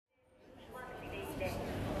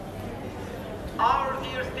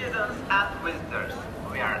and visitors.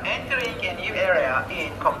 We are entering a new area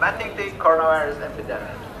in combating the coronavirus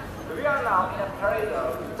epidemic. We are now in a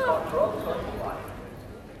corridor with control 25.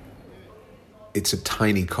 It's a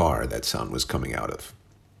tiny car that sound was coming out of.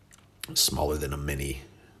 Smaller than a Mini,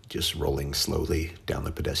 just rolling slowly down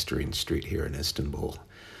the pedestrian street here in Istanbul,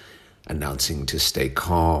 announcing to stay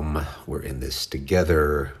calm, we're in this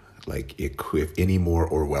together, like if any more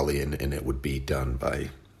Orwellian, and it would be done by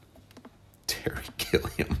Terry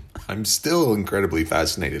Gilliam. I'm still incredibly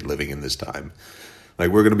fascinated living in this time.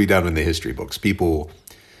 Like, we're going to be down in the history books. People,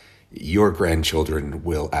 your grandchildren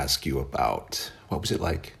will ask you about, what was it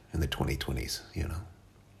like in the 2020s, you know?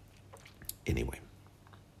 Anyway,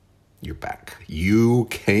 you're back. You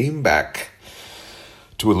came back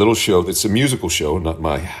to a little show that's a musical show, not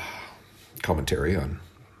my commentary on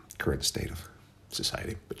current state of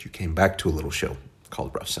society, but you came back to a little show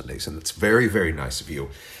called Rough Sundays, and it's very, very nice of you.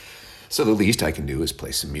 So the least I can do is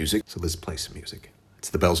play some music. So let's play some music. It's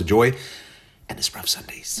the Bells of Joy, and it's Rough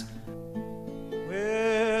Sundays.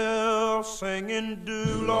 Well, singing,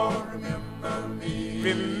 do Lord remember me,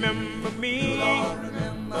 remember me, Lord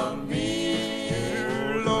remember me,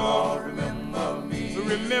 do Lord remember me,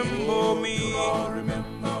 remember me, Lord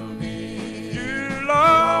remember me, do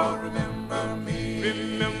Lord remember me,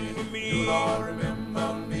 remember me, Lord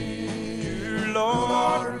remember me, do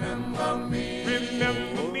Lord remember me,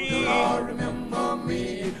 remember me, Lord remember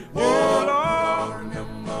me, oh Lord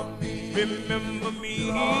remember me, remember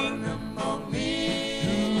me, remember me,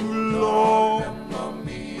 Lord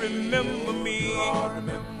remember me,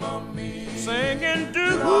 remember me, singing do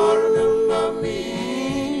Lord remember me,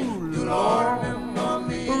 Lord remember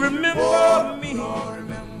me, remember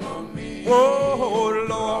me, oh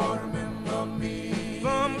Lord remember me,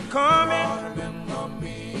 some coming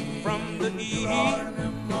from the east,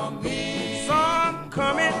 some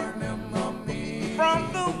coming from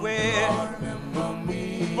the west,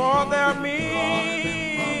 for there are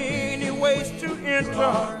many ways to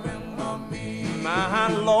enter. My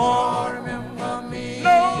Lord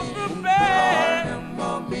knows the best.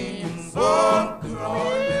 Some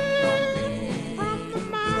coming from the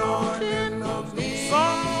mountain,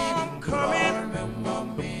 some coming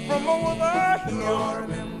from over the hill,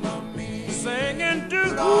 singing to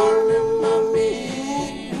Lord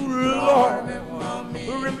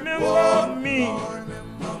remember me.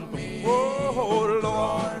 Oh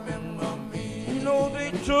Lord, you know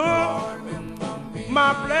they took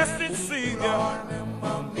my blessed Savior,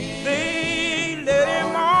 they let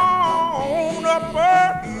him on up a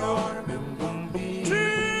hill to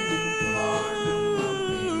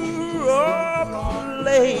a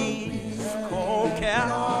place called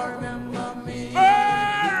Calvary,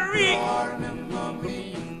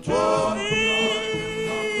 to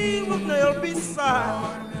he was nailed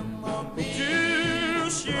beside to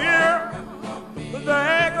share the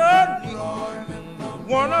agony.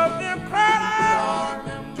 One of them cried out,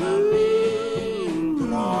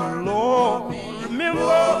 Lord,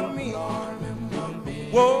 remember me.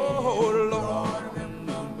 Whoa, Lord,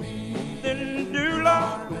 then do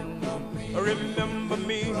Lord remember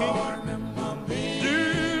me. Do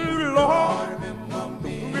Lord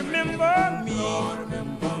remember me.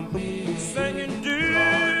 Singing, do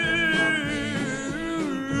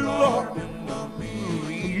Lord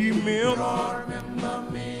remember me.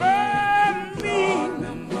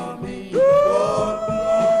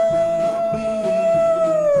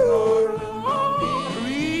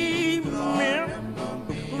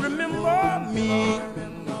 Remember me,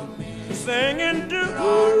 singing to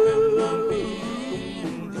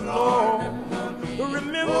Lord,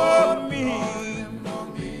 remember me,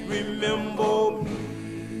 remember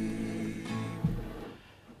me.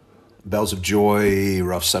 Bells of Joy,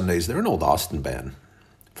 Rough Sundays. They're an old Austin band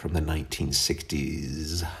from the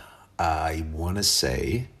 1960s. I want to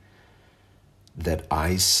say that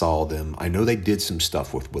I saw them. I know they did some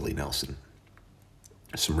stuff with Willie Nelson.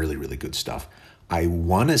 Some really, really good stuff. I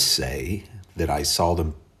want to say that I saw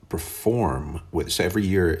them perform with, so every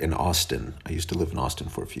year in Austin, I used to live in Austin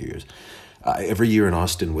for a few years. Every year in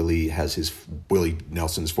Austin, Willie has his Willie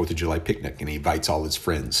Nelson's 4th of July picnic, and he invites all his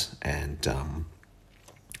friends. And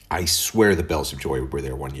I swear the Bells of Joy were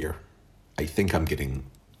there one year. I think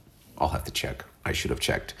I'll have to check. I should have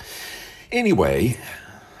checked. Anyway,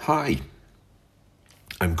 hi.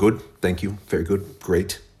 I'm good. Thank you. Very good.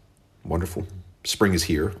 Great. Wonderful. Spring is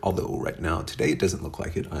here, although right now, today it doesn't look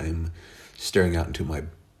like it. I'm staring out into my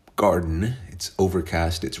garden. It's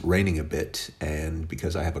overcast. It's raining a bit. And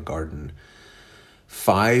because I have a garden,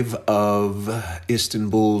 5 of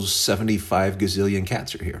Istanbul's 75 gazillion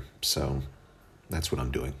cats are here. So that's what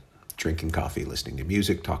I'm doing. Drinking coffee, listening to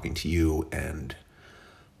music, talking to you, and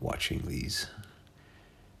watching these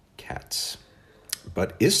cats.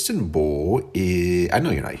 But Istanbul I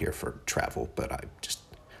know you're not here for travel, but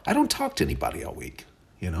I don't talk to anybody all week.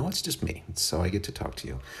 It's just me. So I get to talk to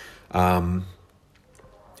you.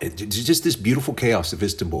 It's just this beautiful chaos of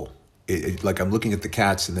Istanbul. Like I'm looking at the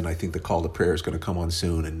cats, and then I think the call to prayer is going to come on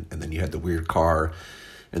soon, and then you had the weird car,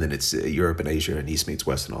 and then it's Europe and Asia and East meets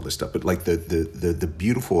West and all this stuff. But like the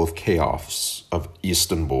beautiful of chaos of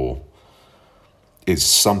Istanbul is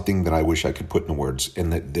something that I wish I could put into words,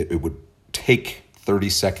 and that it would take 30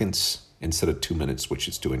 seconds instead of 2 minutes, which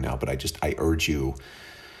it's doing now. But I urge you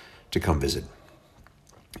to come visit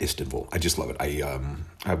Istanbul. I just love it.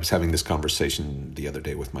 I was having this conversation the other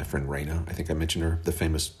day with my friend Raina. I think I mentioned her, the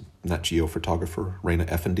famous Nat Geo photographer, Raina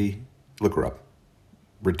Effendi. Look her up.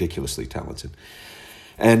 Ridiculously talented.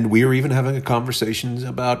 And we were even having a conversation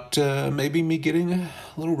about maybe me getting a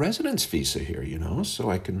little residence visa here,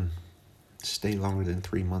 so I can stay longer than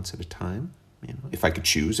 3 months at a time. If I could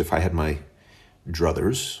choose, if I had my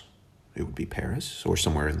druthers, it would be Paris or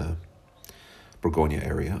somewhere in the Bourgogne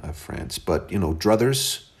area of France. But,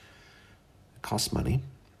 druthers cost money,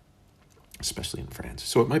 especially in France.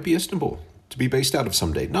 So it might be Istanbul to be based out of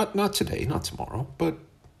someday. Not today, not tomorrow, but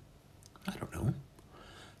I don't know.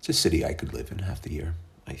 It's a city I could live in half the year,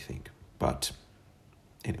 I think. But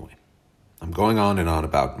anyway, I'm going on and on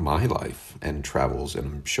about my life and travels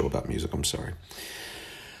and a show about music. I'm sorry.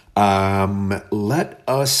 What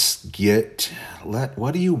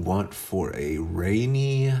do you want for a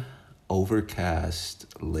rainy,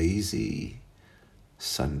 overcast, lazy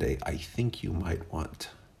Sunday? I think you might want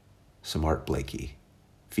some Art Blakey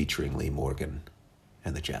featuring Lee Morgan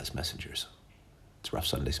and the Jazz Messengers. It's Rough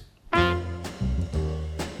Sundays.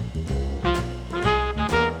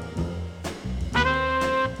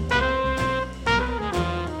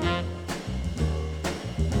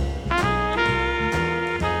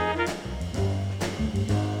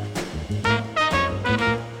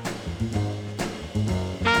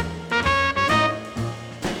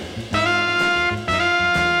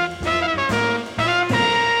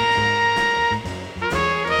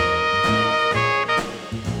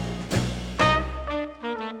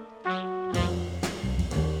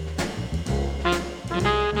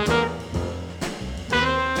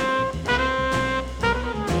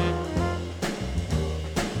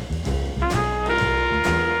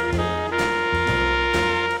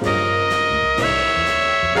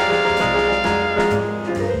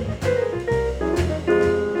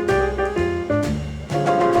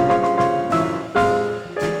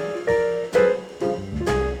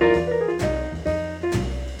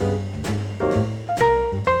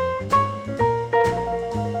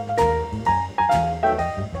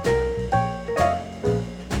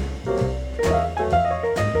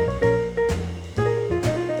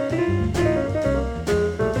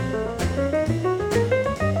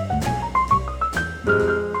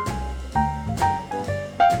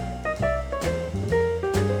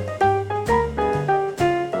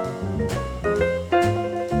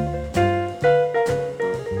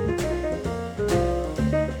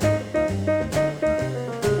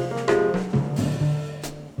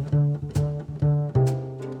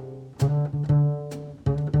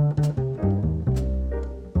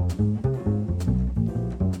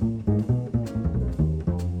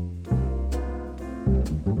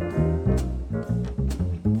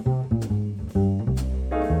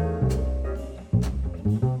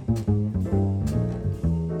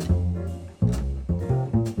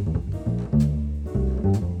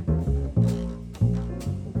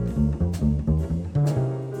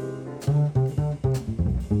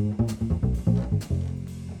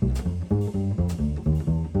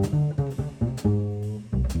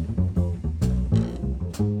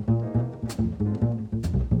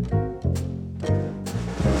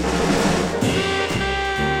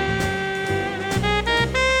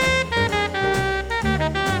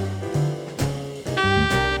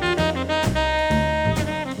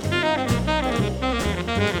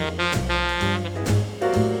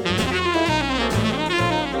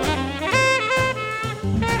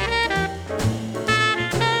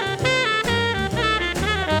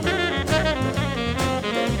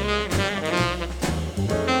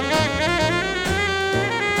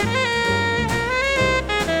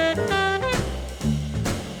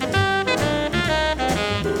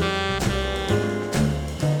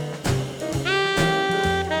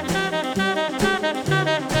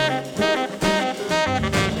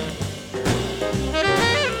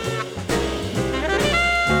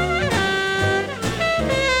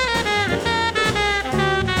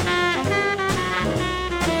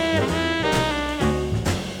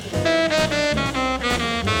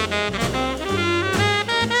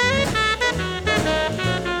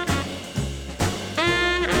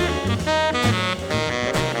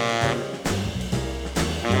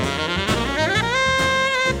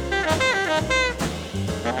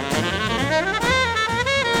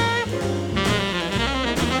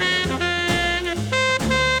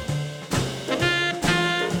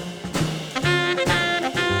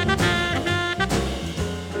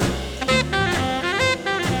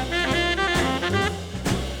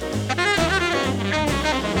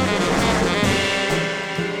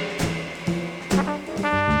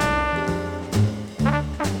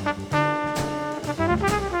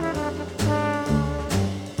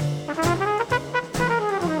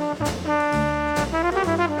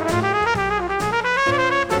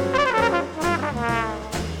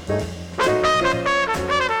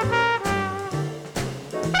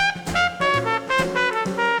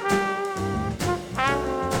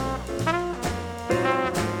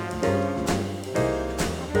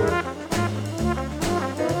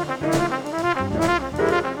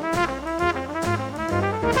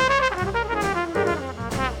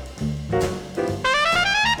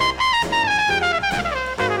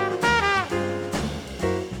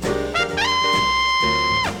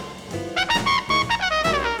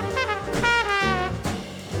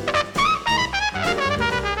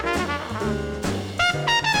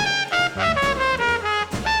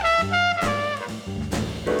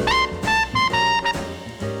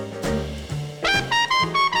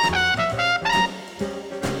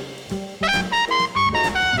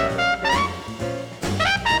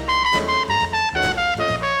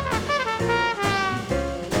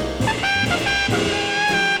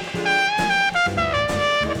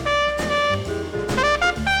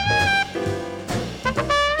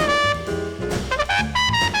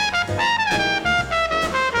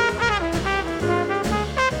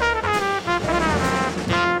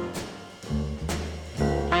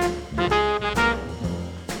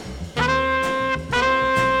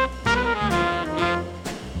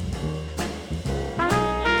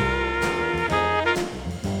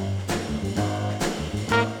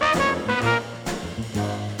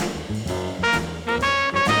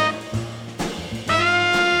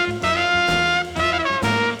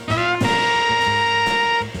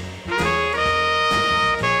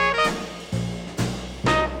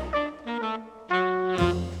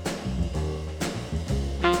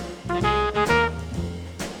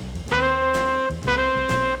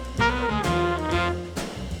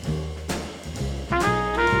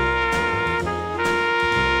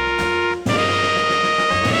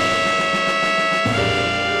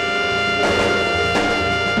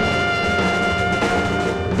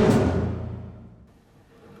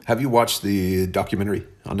 Have you watched the documentary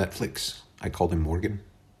on Netflix? I Called Him Morgan.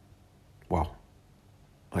 Wow.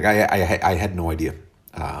 Like I had no idea.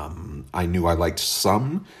 I knew I liked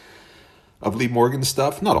some of Lee Morgan's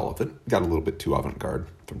stuff, not all of it. Got a little bit too avant-garde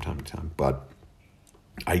from time to time, but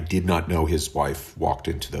I did not know his wife walked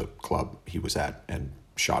into the club he was at and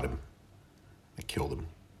shot him. I killed him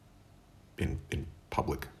in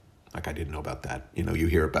public. Like, I didn't know about that. You know, you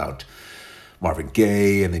hear about Marvin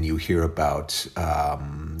Gaye, and then you hear about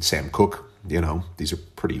Sam Cooke. You know, these are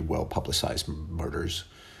pretty well-publicized murders.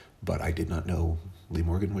 But I did not know Lee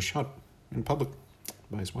Morgan was shot in public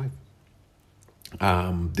by his wife.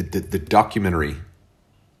 The documentary,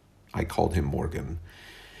 I Called Him Morgan,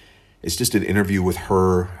 it's just an interview with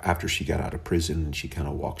her after she got out of prison, and she kind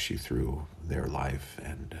of walks you through their life,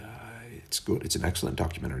 and it's good. It's an excellent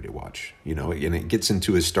documentary to watch, you know, and it gets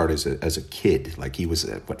into his start as a kid. Like, he was,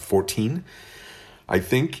 14, I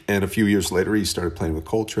think, and a few years later, he started playing with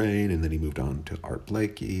Coltrane, and then he moved on to Art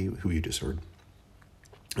Blakey, who you just heard.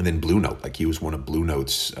 And then Blue Note, like, he was one of Blue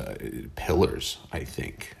Note's pillars, I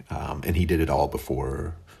think, and he did it all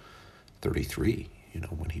before 33, you know,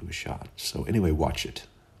 when he was shot. So anyway, watch it.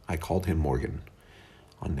 I Called Him Morgan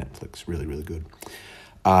on Netflix. Really, really good.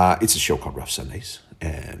 It's a show called Rough Sundays,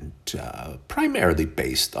 and primarily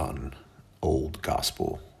based on old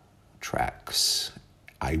gospel tracks.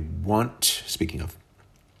 I want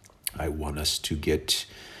us to get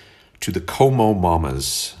to the Como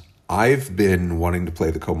Mamas. I've been wanting to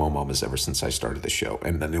play the Como Mamas ever since I started the show.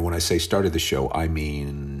 And then when I say started the show, I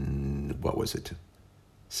mean, what was it?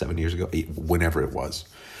 7 years ago? Whenever it was.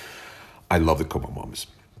 I love the Como Mamas.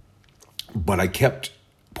 But I kept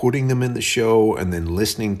putting them in the show and then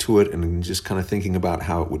listening to it and just kind of thinking about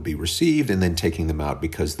how it would be received, and then taking them out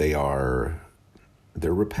because they're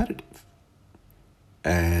repetitive.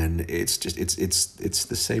 And it's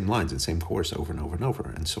the same lines and same chorus over and over and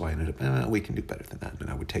over. And so I ended up, we can do better than that. And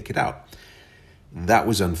I would take it out. That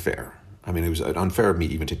was unfair. I mean, it was unfair of me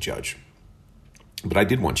even to judge. But I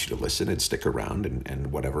did want you to listen and stick around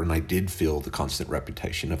and whatever. And I did feel the constant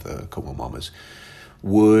reputation of the Como Mamas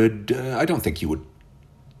I don't think you would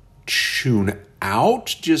tune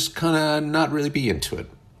out, just kind of not really be into it.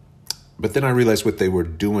 But then I realized what they were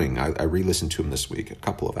doing. I re-listened to them this week, a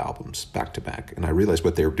couple of albums back to back, and I realized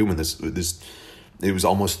what they were doing. It was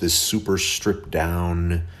almost this super stripped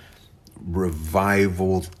down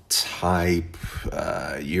revival type.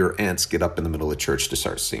 Your aunts get up in the middle of church to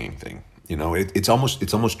start singing thing. You know, it's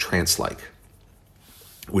almost trance-like,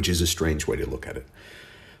 which is a strange way to look at it.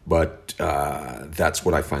 But that's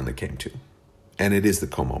what I finally came to. And it is the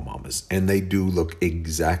Como Mamas. And they do look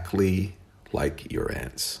exactly like your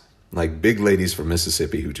aunts. Like big ladies from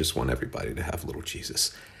Mississippi who just want everybody to have little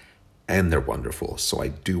Jesus. And they're wonderful. So I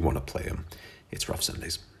do want to play them. It's Rough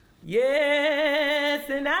Sundays. Yes,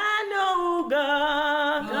 and I know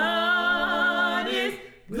God is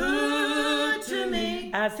good to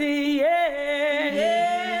me. I see,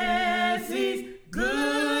 yes, He's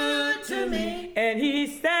good to me. And He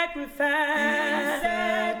sacrificed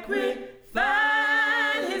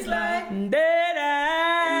His life that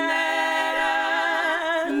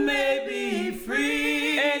I may be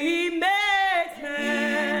free. And He makes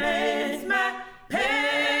my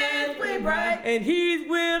pathway bright. And He's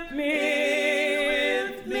with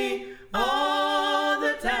me all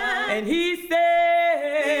the time. And He said,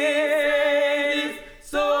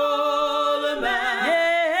 soul of mine,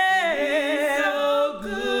 yeah, so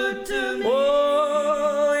good to me.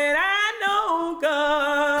 Oh, and I know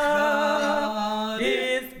God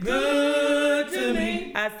is good to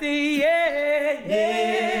me. I see,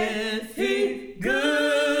 yes, He's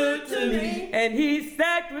good to me. And He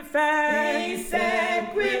sacrificed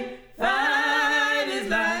His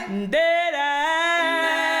life that I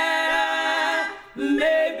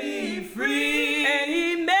may be free. And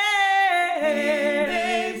He makes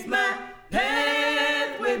my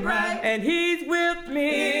pathway bright. And He's with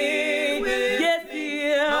me, yes, He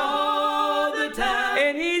is, all the time.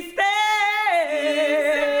 And He saved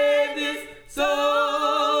this soul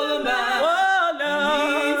of mine. Oh,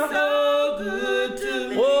 Lord, He's so good to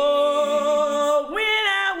me. Oh, when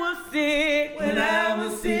I was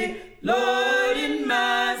sick, Lord, in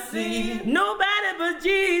my sin, nobody but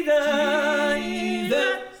Jesus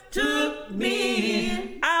took me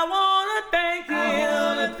in. I wanna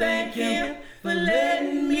thank Him for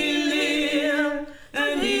letting me live,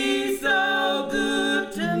 and He's so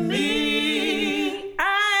good to me.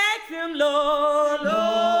 I asked Him, Lord,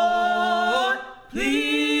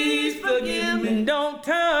 please forgive me. Don't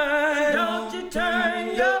you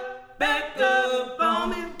turn your back up on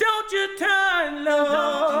me. Don't you turn,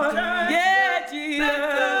 Lord, yeah, Jesus,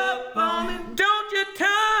 back up on me. Don't you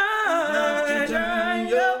turn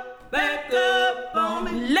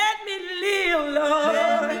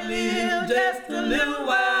just a little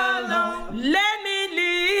while longer. Let me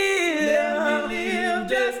live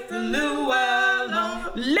just a little while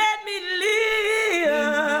longer. Let me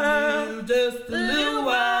live just a little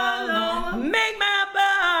while longer. Make my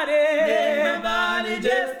body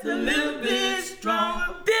just a little bit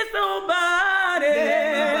stronger. This old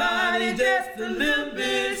body just a little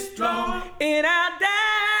bit stronger. And I'll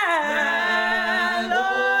die,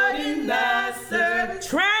 Lord, in thy service,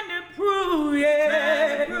 trying to prove,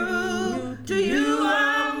 to you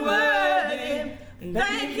I'm worthy.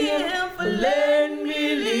 Thank him for letting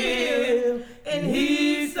me live, and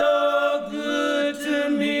he's so good to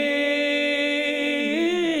me.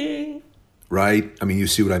 Right? I mean, you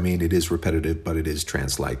see what I mean? It is repetitive, but it is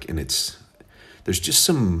trance-like, and there's just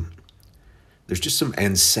some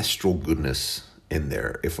ancestral goodness in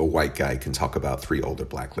there. If a white guy can talk about three older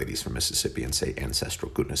black ladies from Mississippi and say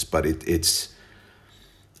ancestral goodness, but it's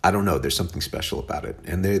I don't know. There's something special about it,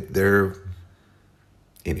 and they're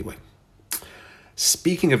anyway.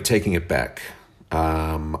 Speaking of taking it back,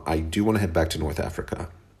 I do want to head back to North Africa,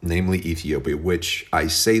 namely Ethiopia, which I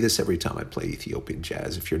say this every time I play Ethiopian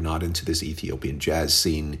jazz. If you're not into this Ethiopian jazz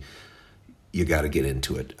scene, you got to get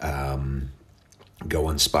into it. Go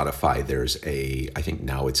on Spotify. There's I think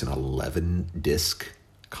now it's an 11-disc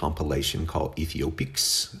compilation called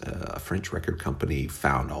Ethiopics. A French record company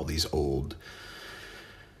found all these old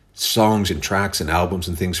songs and tracks and albums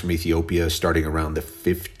and things from Ethiopia starting around the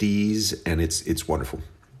 50s, and it's wonderful.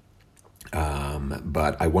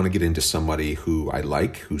 But I want to get into somebody who I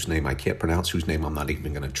like, whose name I can't pronounce, whose name I'm not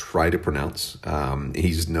even going to try to pronounce.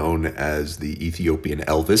 He's known as the Ethiopian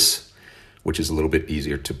Elvis, which is a little bit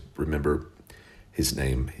easier to remember his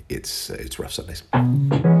name. It's Rough Sundays.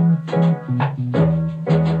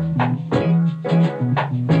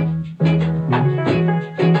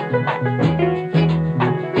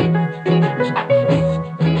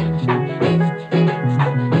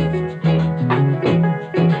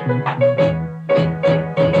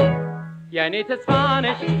 የኔ ተስፋ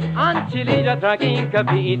ነሽ አንቺ ልጅ አትራቂኝ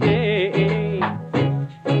ከፊቴ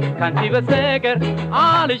ካንቺ በስተቀር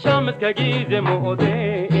አልሻም እስከ ጊዜ ሞቴ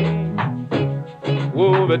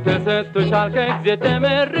ውበት ተሰጥቶሻል ከጊዜ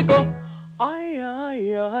ተመርቆ አይ አይ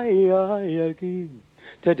አይ አይ አልኪ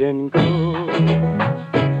ተደንቆ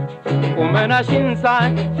ቁመናሽን ሳይ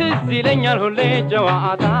ትዝ ይለኛል ሁሌ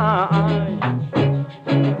ጨዋታሽ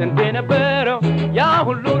ስንት የነበረው ያ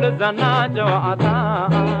ሁሉ ለዛና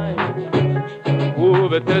ጨዋታሽ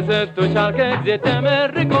ውበት ተሰጥቶሻል ከጊዜ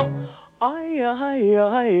ተመርቆ አይ አይ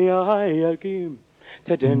አይ አይ አልኪ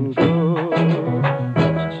ተደንቆ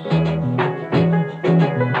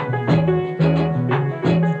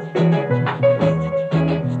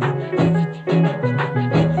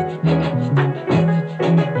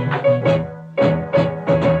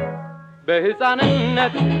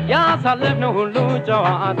በሕፃንነት ያሳለፍነው ሁሉ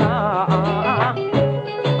ጨዋታ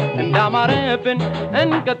እንዳማረብን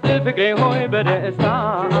እንቀጥል ፍቅሬ ሆይ በደስታ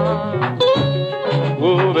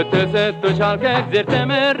ውበት ተሰጥቶሻል ከእግዚአብሔር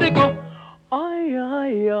ተመርቆ አይ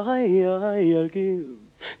አይ አይ አይ አልኪ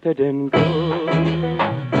ተደንቆ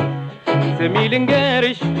ስሚ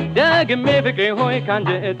ልንገርሽ ደግሜ ፍቅሬ ሆይ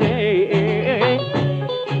ካንጀቴ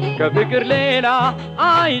ከፍቅር ሌላ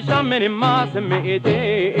አይሻም ምንማ ስሜቴ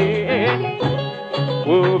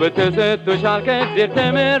ውበት ተሰጥቶሻል ከእግዚአብሔር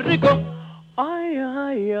ተመርቆ አይ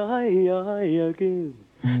አይ አይ አይ አልኪ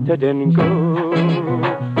ተደንቆ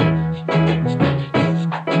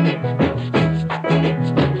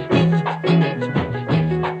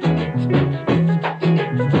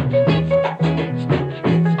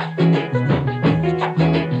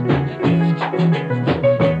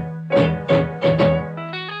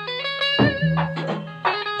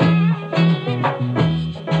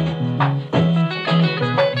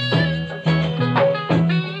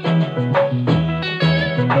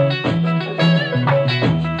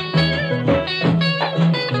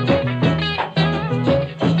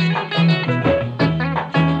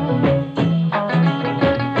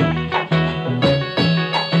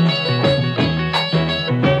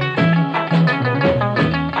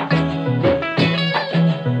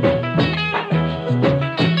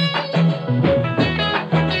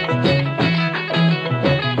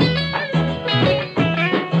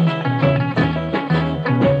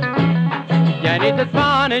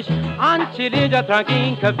አንቺ ልጅ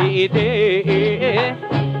አትራቂኝ ከፊቴ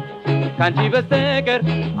ካንቺ በስተቀር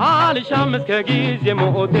አልሻም እስከ ጊዜ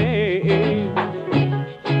ሞቴ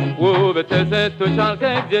ውበት ተሰጥቶሻል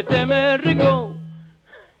ከእግዚአብሔር ተመርቆ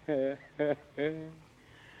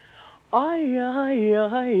አይ አይ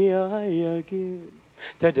አይ አይ አልኪ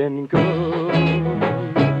ተደንቆ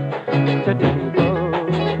ተደንቆ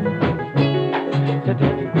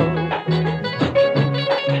ተደንቆ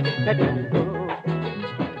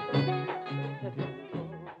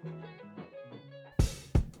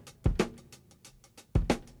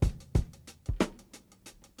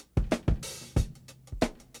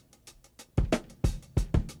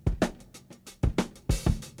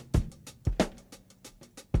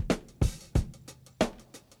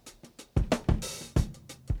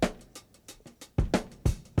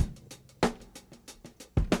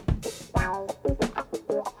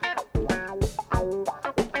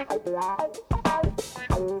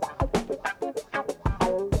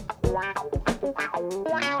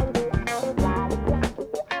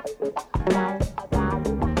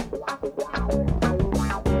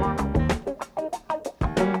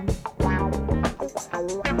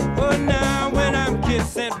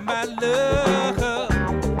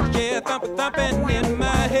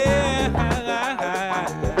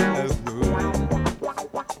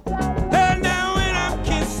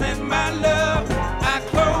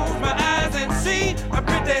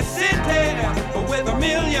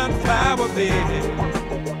million flower baby.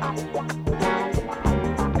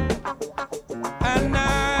 And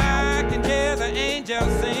I can hear the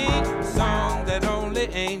angels sing a song that only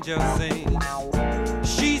angels sing.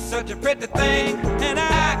 She's such a pretty thing, and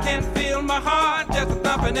I can feel my heart just a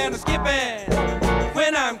thumping and a skipping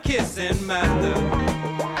when I'm kissing my love.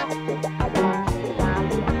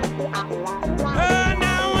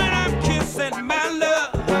 Now when I'm kissing my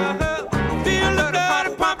love, feel the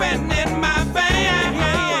blood pumping in my veins.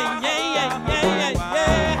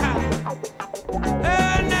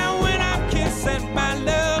 Now when I'm kissing my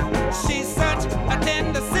love, she's such a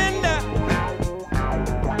tender cinder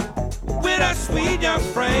with a sweet young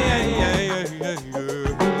frame.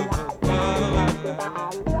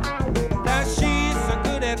 Now she's so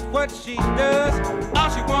good at what she does, all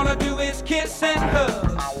she wanna do is kiss and hug.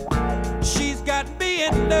 She's got me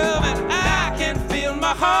in love, and I can feel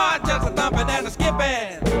my heart just a thumping and a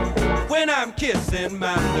skipping when I'm kissing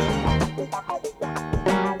my love.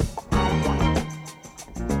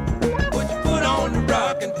 Put your foot on the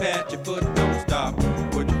rock and pat your foot, don't stop.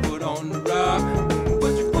 Put your foot on the rock.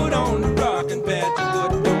 Put your foot on the rock and pat your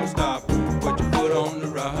foot, don't stop. Put your foot on the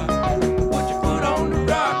rock. Put your foot on the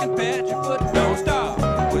rock and pat your foot, don't stop.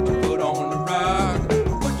 Put your foot on the rock.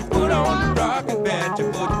 Put your foot on the rock and pat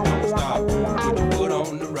your foot, don't stop. Put your foot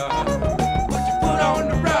on the rock. Put your foot on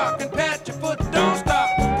the rock and pat your foot, don't stop.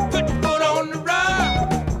 Put your foot on the rock.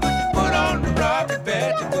 Put your foot on the rock and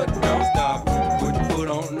pat your foot, don't stop. Put your foot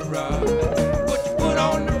on the rock. Put your foot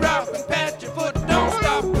on the rock and pat your foot, don't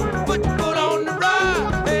stop. Put your foot on the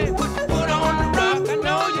rock. Hey, put your foot on the rock. I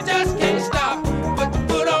know you just can't stop. Put your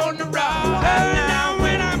foot on the rock. Now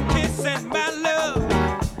when I'm kissing my love,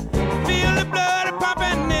 feel the blood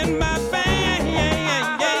pumping in my veins.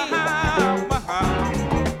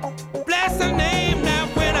 Bless her name now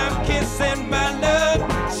when I'm kissing my love.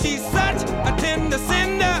 She's such a tender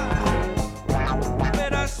cinder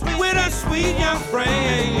with a sweet young frame.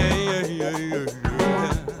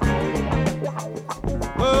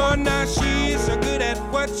 Oh, now she's so good at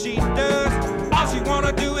what she does. All she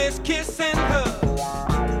wanna do is kiss and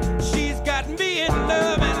hug. She's got me in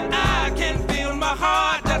love, and I can feel my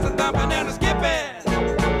heart just a thumping and a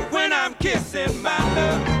skipping when I'm kissing my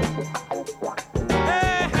love.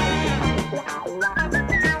 Hey,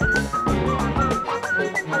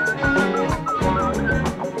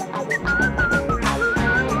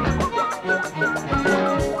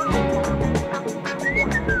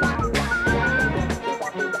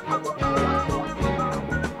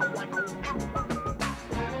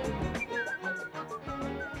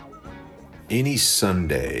 Any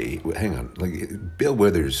Sunday, hang on, like Bill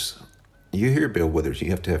Withers, you hear Bill Withers, you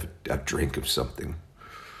have to have a drink of something.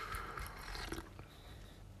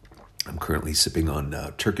 I'm currently sipping on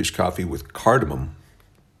Turkish coffee with cardamom,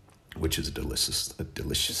 which is a delicious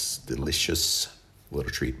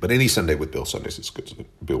little treat. But any Sunday with Bill Sundays is good.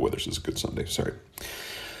 Bill Withers is a good Sunday, sorry.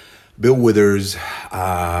 Bill Withers,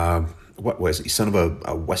 what was he? Son of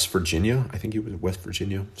a West Virginia, I think he was West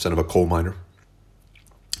Virginia, son of a coal miner.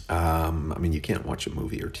 I mean, you can't watch a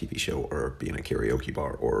movie or TV show or be in a karaoke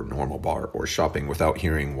bar or normal bar or shopping without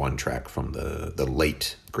hearing one track from the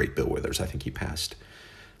late, great Bill Withers. I think he passed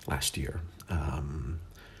last year.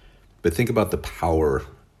 But think about the power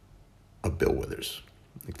of Bill Withers.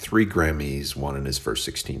 Like 3 Grammys, won in his first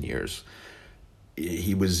 16 years.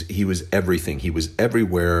 He was everything. He was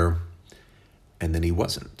everywhere, and then he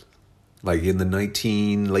wasn't. Like in the late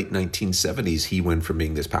 1970s, he went from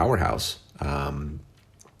being this powerhouse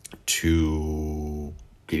to,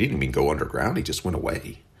 he didn't even go underground. He just went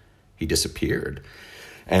away. He disappeared.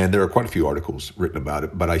 And there are quite a few articles written about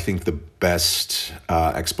it, but I think the best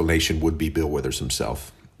explanation would be Bill Withers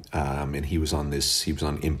himself. And he was on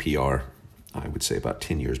NPR, I would say about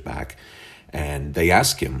 10 years back. And they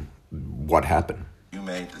asked him what happened. You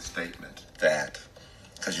made the statement that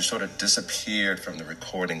because you sort of disappeared from the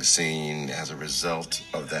recording scene as a result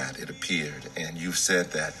of that, it appeared. And you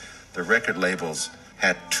said that the record labels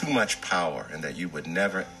had too much power and that you would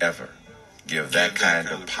never, ever give that kind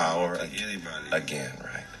of power to anybody again,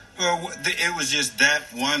 right? Well, it was just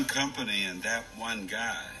that one company and that one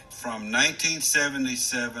guy. From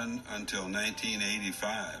 1977 until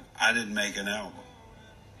 1985, I didn't make an album.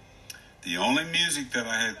 The only music that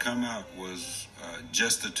I had come out was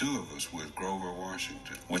just the two of us with Grover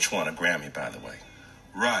Washington. Which won a Grammy, by the way.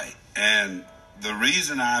 Right. And the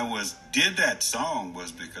reason I did that song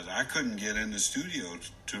was because I couldn't get in the studio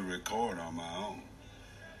to record on my own.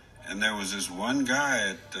 And there was this one guy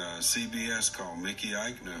at CBS called Mickey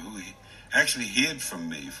Eichner who actually hid from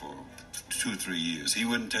me for 2 or 3 years. He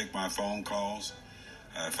wouldn't take my phone calls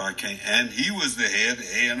if I can't. And he was the head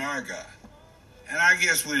A&R guy. And I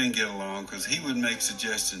guess we didn't get along because he would make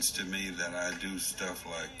suggestions to me that I do stuff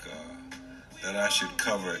like that I should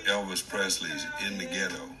cover Elvis Presley's In the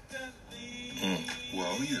Ghetto.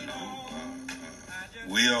 Well,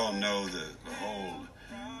 we all know the whole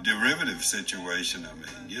derivative situation. I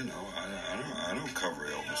mean, I don't cover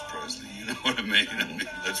Elvis Presley. You know what I mean?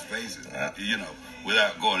 Let's face it.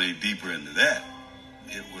 Without going any deeper into that,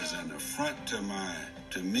 it was an affront to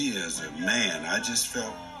me as a man. I just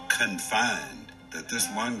felt confined that this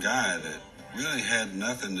one guy that really had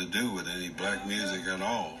nothing to do with any black music at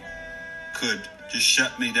all could just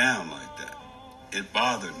shut me down like that. It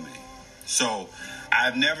bothered me. So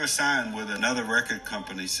I've never signed with another record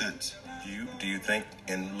company since. Do you think,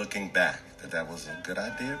 in looking back, that was a good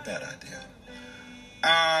idea or bad idea?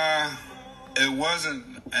 It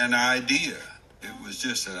wasn't an idea. It was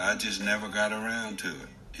just that I just never got around to it,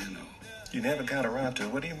 You never got around to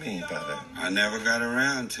it? What do you mean by that? I never got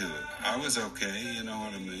around to it. I was okay, you know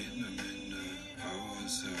what I mean?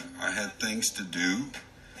 I had things to do.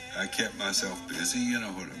 I kept myself busy, you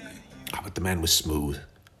know what I mean? But the man was smooth.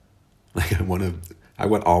 Like I want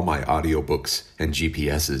all my audiobooks and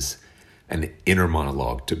GPSs an inner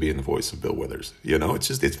monologue to be in the voice of Bill Withers.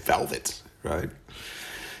 It's velvet, right?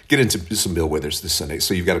 Get into some Bill Withers this Sunday.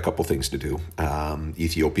 So you've got a couple things to do.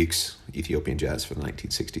 Ethiopian jazz from the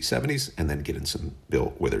 1960s, 70s, and then get in some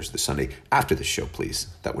Bill Withers this Sunday after the show, please.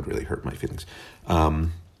 That would really hurt my feelings.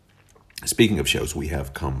 Speaking of shows, we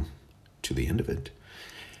have come to the end of it.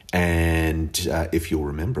 And if you'll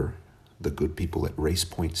remember, the good people at Race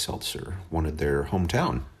Point Seltzer wanted their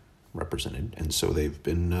hometown represented, and so they've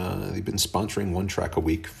been sponsoring one track a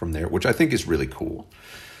week from there, which I think is really cool.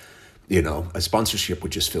 A sponsorship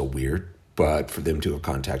would just feel weird, but for them to have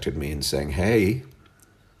contacted me and saying, "Hey,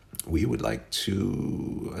 we would like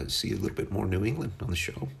to see a little bit more New England on the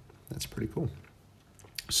show," that's pretty cool.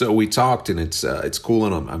 So we talked, and it's cool,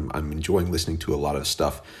 and I'm enjoying listening to a lot of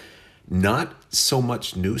stuff. Not so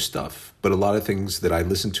much new stuff, but a lot of things that I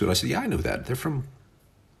listened to, and I said, "Yeah, I know that. They're from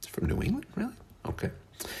New England, really? Okay."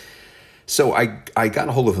 So I got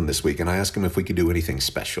a hold of him this week, and I asked him if we could do anything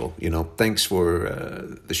special. Thanks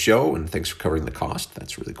for the show, and thanks for covering the cost.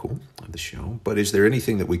 That's really cool of the show. But is there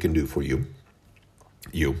anything that we can do for you?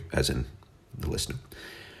 You, as in the listener.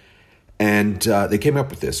 And they came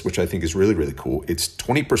up with this, which I think is really, really cool. It's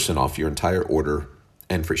 20% off your entire order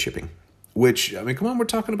and free shipping. Which, I mean, come on, we're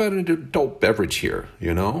talking about an adult beverage here,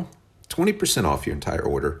 20% off your entire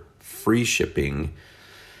order, free shipping.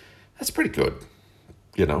 That's pretty good,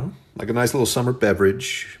 Like a nice little summer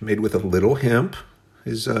beverage made with a little hemp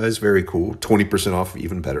is very cool. 20% off,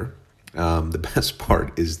 even better. The best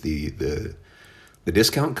part is the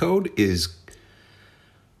discount code is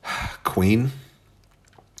Queen.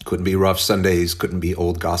 Couldn't be Rough Sundays. Couldn't be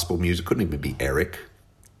old gospel music. Couldn't even be Eric.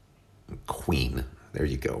 Queen. There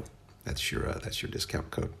you go. That's your discount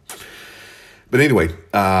code. But anyway,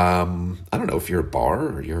 I don't know if you're a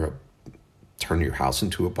bar or turn your house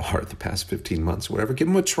into a bar the past 15 months, whatever. Give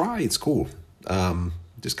them a try. It's cool.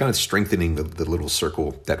 Just kind of strengthening the little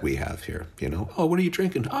circle that we have here. Oh, what are you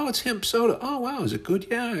drinking? Oh, it's hemp soda. Oh, wow, is it good?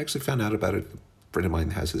 Yeah, I actually found out about it. A friend of mine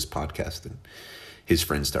has this podcast, and his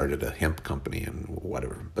friend started a hemp company and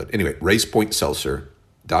whatever. But anyway,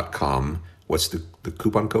 racepointseltzer.com. What's the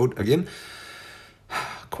coupon code again?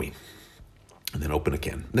 Queen. And then open a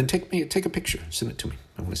can. And then take a picture. Send it to me.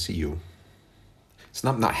 I want to see you. It's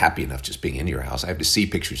not happy enough just being in your house. I have to see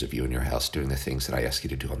pictures of you in your house doing the things that I ask you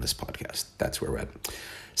to do on this podcast. That's where we're at.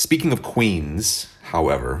 Speaking of queens,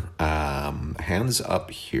 however, hands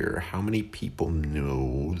up here. How many people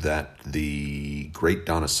know that the great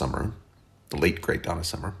Donna Summer, the late great Donna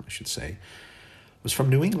Summer, I should say, was from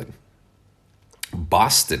New England?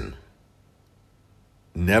 Boston.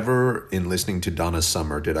 Never in listening to Donna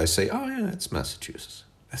Summer did I say, "Oh yeah, it's Massachusetts."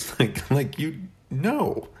 It's like you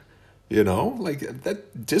know, like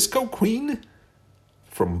that disco queen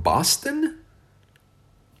from Boston.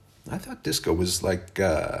 I thought disco was like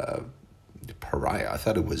pariah. I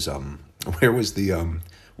thought it was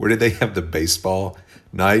where did they have the baseball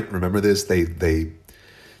night? Remember this?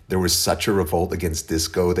 There was such a revolt against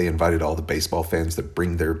disco. They invited all the baseball fans to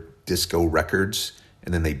bring their disco records,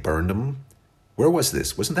 and then they burned them. Where was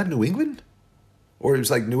this? Wasn't that New England? Or it was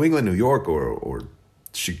like New England, New York, or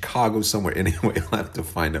Chicago somewhere. Anyway, I'll have to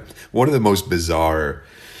find out. One of the most bizarre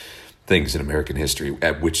things in American history,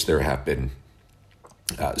 at which there have been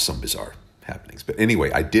some bizarre happenings. But anyway,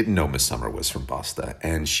 I didn't know Miss Summer was from Boston,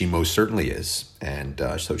 and she most certainly is. And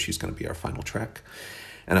so she's going to be our final track.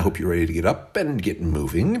 And I hope you're ready to get up and get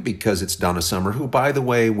moving, because it's Donna Summer, who, by the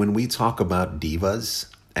way, when we talk about divas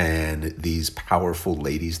and these powerful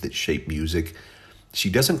ladies that shape music, She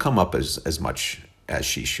doesn't come up as much as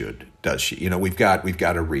she should, does she? You know, we've got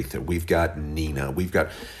Aretha, we've got Nina, we've got.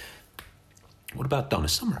 What about Donna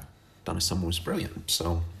Summer? Donna Summer was brilliant.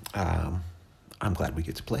 So I'm glad we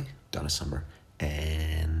get to play Donna Summer,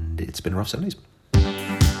 and it's been Rough Sundays.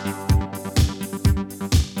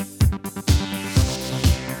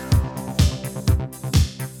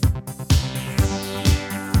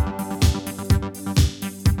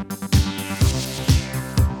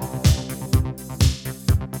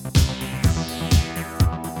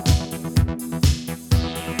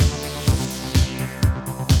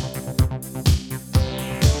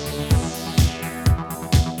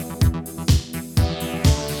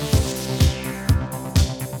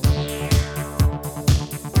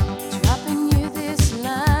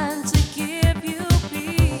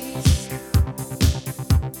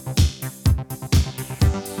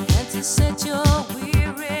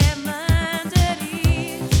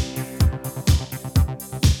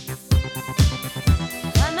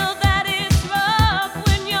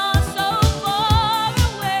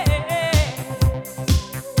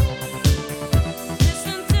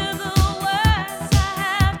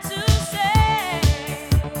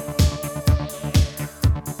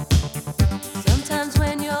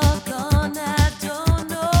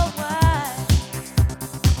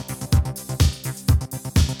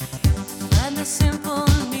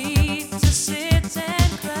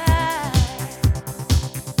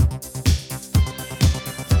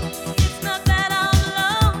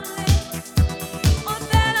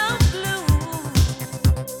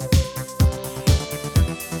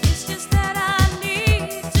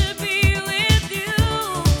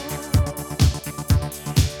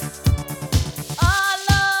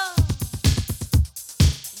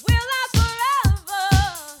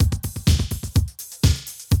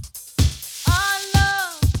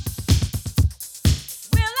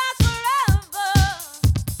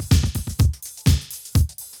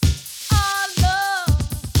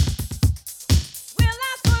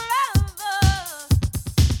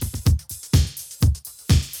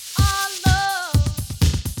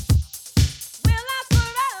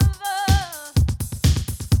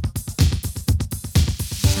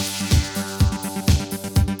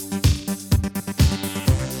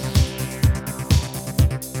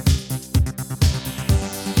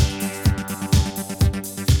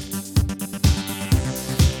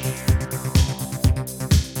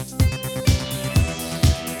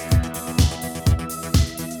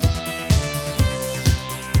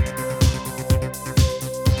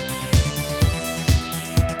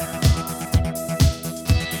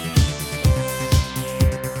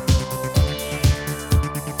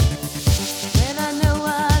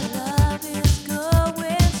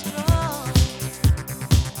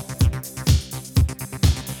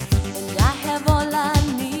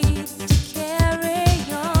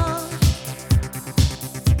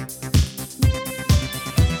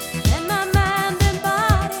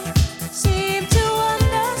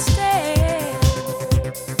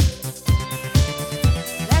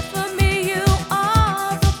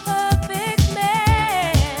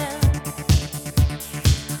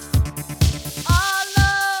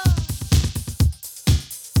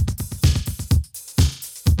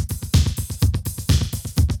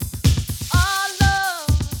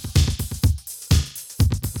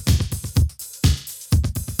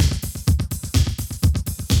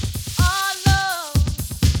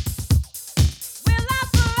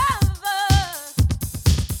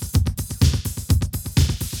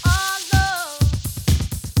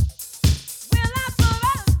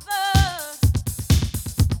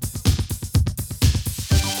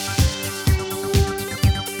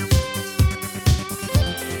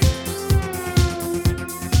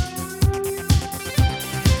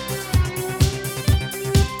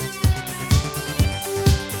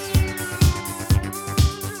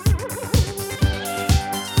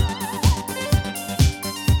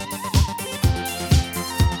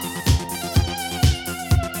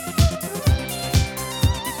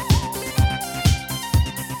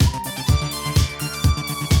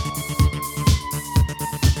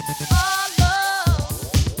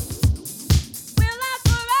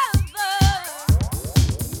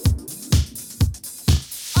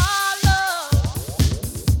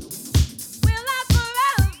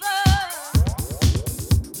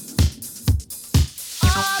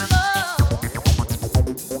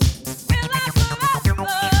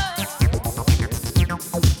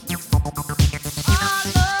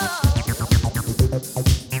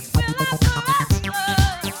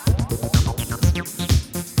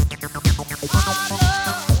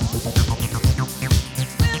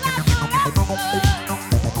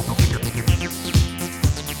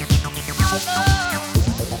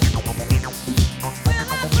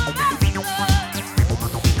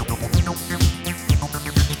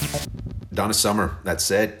 Donna Summer, that's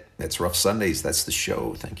it. That's Rough Sundays. That's the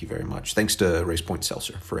show. Thank you very much. Thanks to Race Point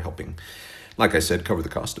Seltzer for helping, like I said, cover the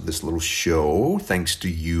cost of this little show. Thanks to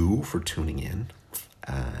you for tuning in.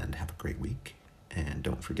 And have a great week. And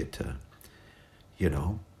don't forget to,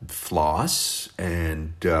 floss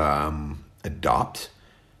and adopt.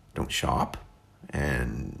 Don't shop.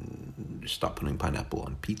 And stop putting pineapple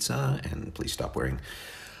on pizza. And please stop wearing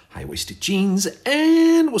high-waisted jeans.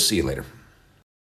 And we'll see you later.